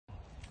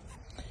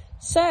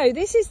So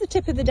this is the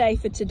tip of the day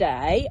for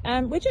today.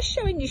 We're just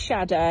showing you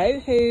Shadow,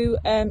 who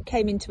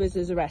came into us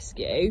as a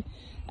rescue,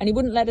 and he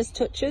wouldn't let us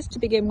touch us to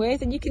begin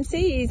with. And you can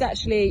see he's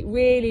actually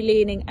really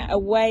leaning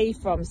away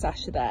from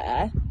Sasha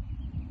there.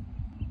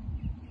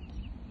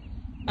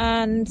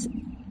 And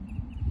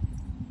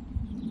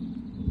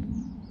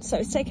so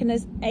it's taken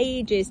us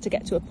ages to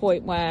get to a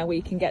point where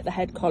we can get the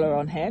head collar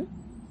on him.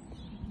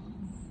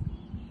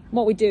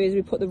 What we do is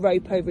we put the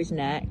rope over his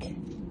neck.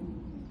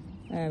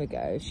 There we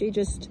go. She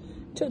just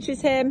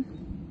touches him.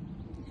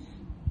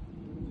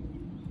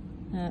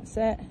 That's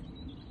it.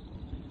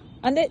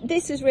 And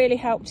this has really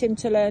helped him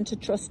to learn to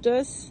trust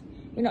us.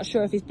 We're not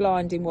sure if he's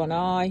blind in one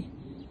eye.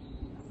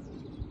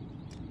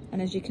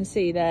 And as you can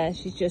see there,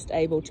 she's just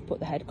able to put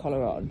the head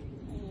collar on.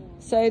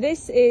 So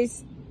this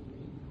is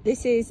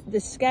the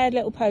scared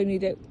little pony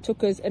that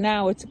took us an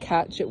hour to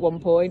catch at one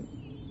point.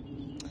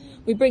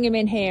 We bring him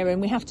in here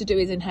and we have to do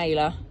his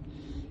inhaler.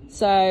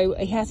 So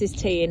he has his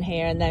tea in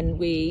here, and then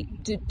we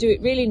do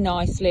it really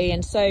nicely,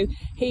 and so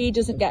he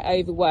doesn't get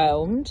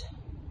overwhelmed.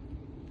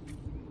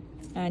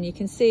 And you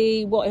can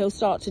see what he'll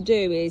start to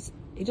do is,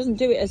 he doesn't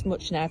do it as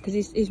much now because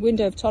his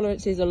window of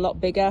tolerance is a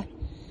lot bigger,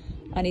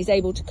 and he's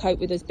able to cope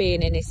with us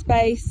being in his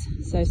space.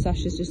 So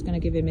Sasha's just going to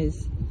give him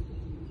his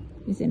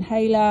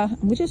inhaler,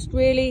 and we're just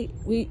really,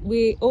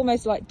 we're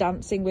almost like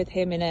dancing with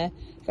him in a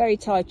very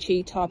Tai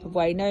Chi type of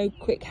way. No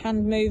quick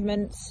hand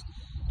movements,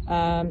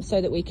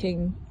 so that we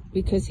can,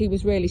 because he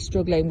was really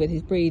struggling with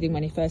his breathing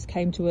when he first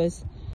came to us.